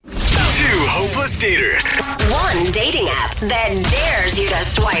Hopeless Daters. One dating app that dares you to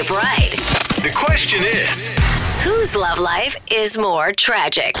swipe right. The question is, Whose love life is more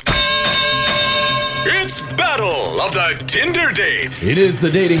tragic? it's Battle of the Tinder Dates. It is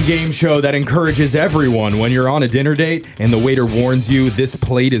the dating game show that encourages everyone when you're on a dinner date and the waiter warns you this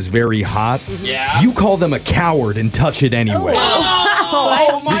plate is very hot. Yeah. You call them a coward and touch it anyway.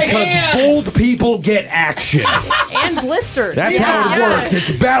 Oh, my Because hand. bold people get action. And blisters. That's how it works. It's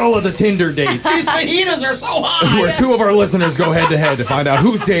Battle of the Tinder Dates. These fajitas are so hot. Where two of our listeners go head to head to find out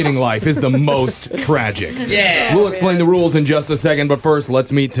whose dating life is the most tragic. Yeah. We'll explain the rules in just a second, but first,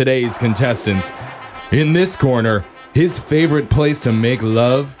 let's meet today's contestants. In this corner, his favorite place to make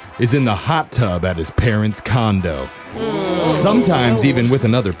love is in the hot tub at his parents' condo. Sometimes even with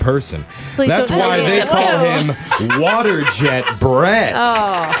another person. Please That's don't tell why me they it's a call him Water Jet Brett.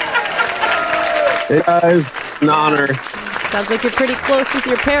 Oh, Hey guys, an honor. sounds like you're pretty close with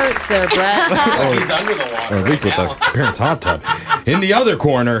your parents there, Brett. He's under the water. Or at least with the parents' hot tub. In the other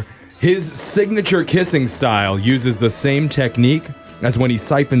corner, his signature kissing style uses the same technique as when he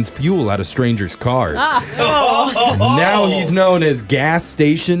siphons fuel out of strangers' cars. Now he's known as Gas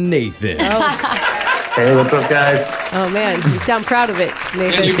Station Nathan. Hey, what's up, guys? Oh, man. You sound proud of it, And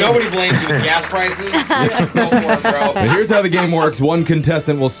Nathan. nobody blames you with gas prices. Go for it, bro. But here's how the game works. One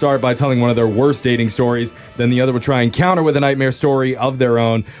contestant will start by telling one of their worst dating stories. Then the other will try and counter with a nightmare story of their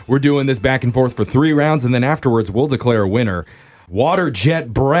own. We're doing this back and forth for 3 rounds, and then afterwards we'll declare a winner. Water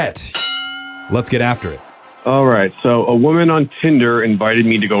Jet Brett. Let's get after it. All right, so a woman on Tinder invited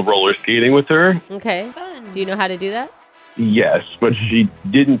me to go roller skating with her. Okay. Do you know how to do that? Yes, but she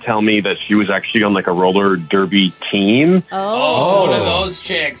didn't tell me that she was actually on like a roller derby team. Oh, one of those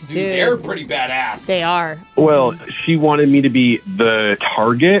chicks. Dude, Dude. they're pretty badass. They are. Well, she wanted me to be the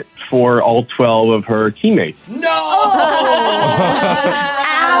target for all 12 of her teammates. No!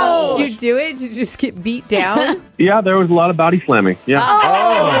 Ow! Did you do it? Did you just get beat down? Yeah, there was a lot of body slamming. Yeah.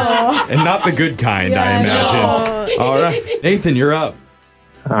 Oh, and not the good kind, I imagine. All right, Nathan, you're up.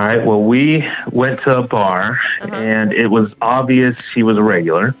 All right. Well, we went to a bar, and it was obvious she was a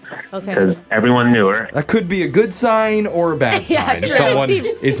regular because Okay. everyone knew her. That could be a good sign or a bad Yeah, sign if true. someone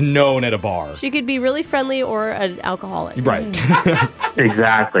Just be- is known at a bar. She could be really friendly or an alcoholic. Right.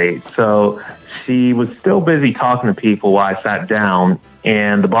 Exactly. So she was still busy talking to people while I sat down,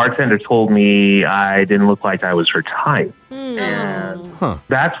 and the bartender told me I didn't look like I was her type. And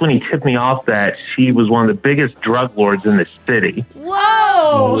that's when he tipped me off that she was one of the biggest drug lords in the city.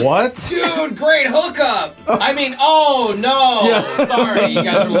 Whoa! What? Dude, great hookup. I mean, oh, no. Yeah. Sorry, you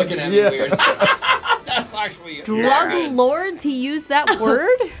guys are looking at me Yeah. weird. That's actually... Drug lords? He used that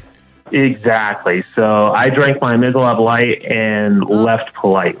word? Exactly. So I drank my Michelob Light and left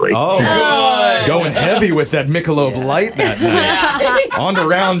politely. Oh, Good. going heavy with that Michelob Light that night. On to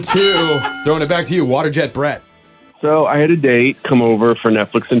round 2. Throwing it back to you, Water Jet Brett. So I had a date come over for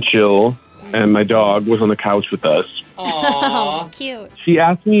Netflix and chill, and my dog was on the couch with us. Aw. Cute. She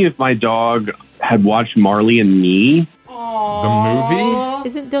asked me if my dog had watched Marley and Me. The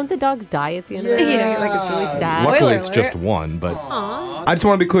movie? Don't the dogs die at the end of it? Yeah. Like it's really sad. Luckily, it's just one, but I just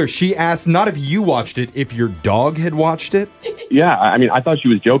want to be clear. She asked not if you watched it, if your dog had watched it. Yeah, I mean, I thought she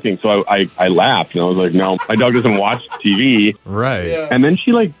was joking, so I laughed, and I was like, no, my dog doesn't watch TV. Right. And then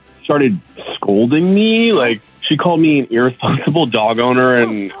she, like, started scolding me, like, she called me an irresponsible dog owner,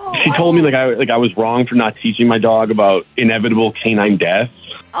 and she told me, I was wrong for not teaching my dog about inevitable canine deaths.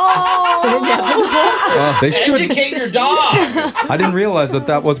 They should. Educate your dog. I didn't realize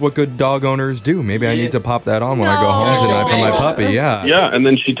that was what good dog owners do. Maybe I need to pop that on when I go home No. tonight for my puppy. Yeah. Yeah, and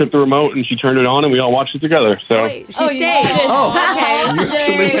then she took the remote, and she turned it on, and we all watched it together, so... Wait, she stayed. Okay. You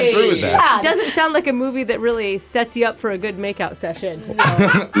actually went through with that. Doesn't sound like a movie that really sets you up for a good makeout session.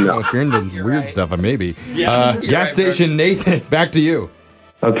 No, if you're into weird stuff, maybe. Yeah, you're Gas right, Station Nathan, back to you.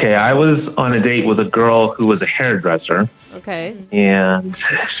 Okay, I was on a date with a girl who was a hairdresser, Okay. and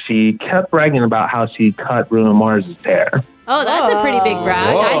she kept bragging about how she cut Bruno Mars's hair. Oh, that's a pretty big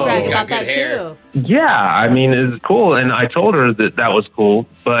brag. Whoa. I'd brag He's got about that good hair. too. Yeah, I mean, it's cool, and I told her that that was cool,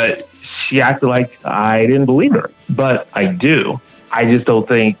 but she acted like I didn't believe her. But I do. I just don't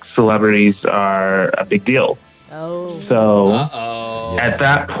think celebrities are a big deal. Oh. So Uh-oh. at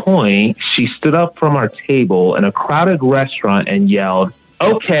that point, she stood up from our table in a crowded restaurant and yelled,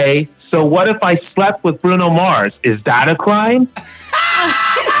 "Okay, so what if I slept with Bruno Mars? Is that a crime?"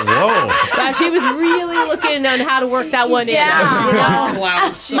 Whoa. Wow, she was really looking on how to work that one in. Yeah. You know?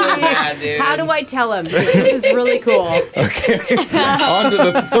 Clown so bad, dude. How do I tell him? This is really cool. Okay. On to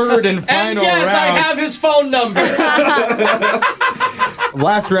the third and And final yes, I round. have his phone number.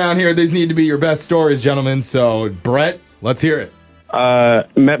 Last round here. These need to be your best stories, gentlemen. So, Brett, let's hear it.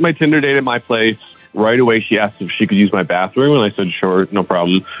 Met my Tinder date at my place. Right away, she asked if she could use my bathroom, and I said, sure, no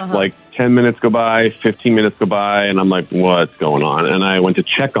problem. Like 10 minutes go by, 15 minutes go by, and I'm like, what's going on? And I went to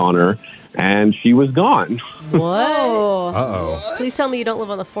check on her, and she was gone. What? Uh-oh. Please tell me you don't live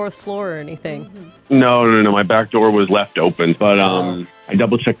on the 4th floor or anything. No. My back door was left open, but I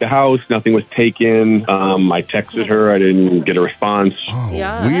double-checked the house. Nothing was taken. I texted her. I didn't get a response. Oh,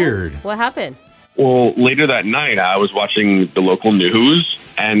 Yeah. weird. What happened? Well, later that night, I was watching the local news,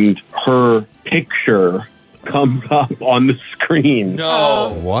 and her picture comes up on the screen. No.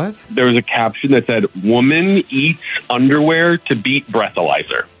 What? There was a caption that said, "Woman eats underwear to beat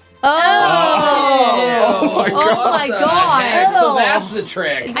breathalyzer." Oh my God. Heck? So that's the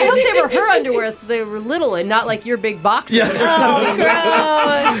trick. I hope they were her underwear so they were little and not like your big boxers or something.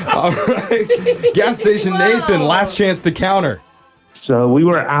 All right. Gas station Nathan, last chance to counter. So we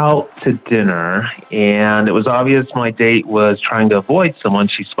were out to dinner, and it was obvious my date was trying to avoid someone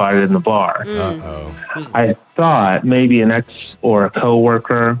she spotted in the bar. Uh-oh. I thought maybe an ex or a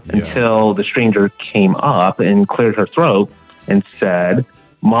coworker until the stranger came up and cleared her throat and said,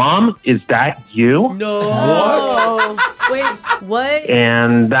 "Mom, is that you?" No. What? Wait, what?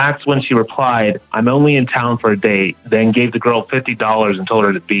 And that's when she replied, "I'm only in town for a date," then gave the girl $50 and told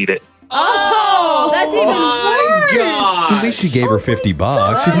her to beat it. Oh, That's even my worse. God. At least she gave her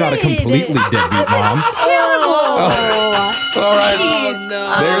 $50. She's not a completely deadbeat mom. Terrible. All right. Oh,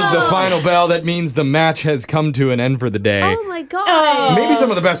 no. There's the final bell. That means the match has come to an end for the day. Oh my God. Maybe some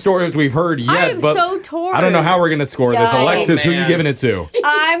of the best stories we've heard yet, I am but so torn. I don't know how we're going to score this. Yeah. Alexis, who are you man. giving it to?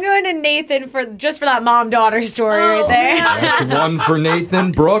 I'm going to Nathan for that mom-daughter story Oh, right there. man. That's one for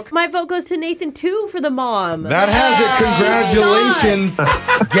Nathan. Brooke? My vote goes to Nathan too for the mom. That has it. Congratulations,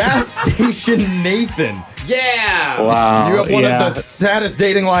 Gas Station Nathan. Yeah. Wow. You have one of the saddest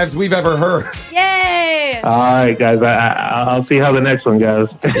dating lives we've ever heard. Yay! All right, guys. I'll see how the next one goes.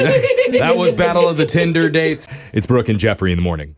 That was Battle of the Tinder Dates. It's Brooke and Jeffrey in the morning.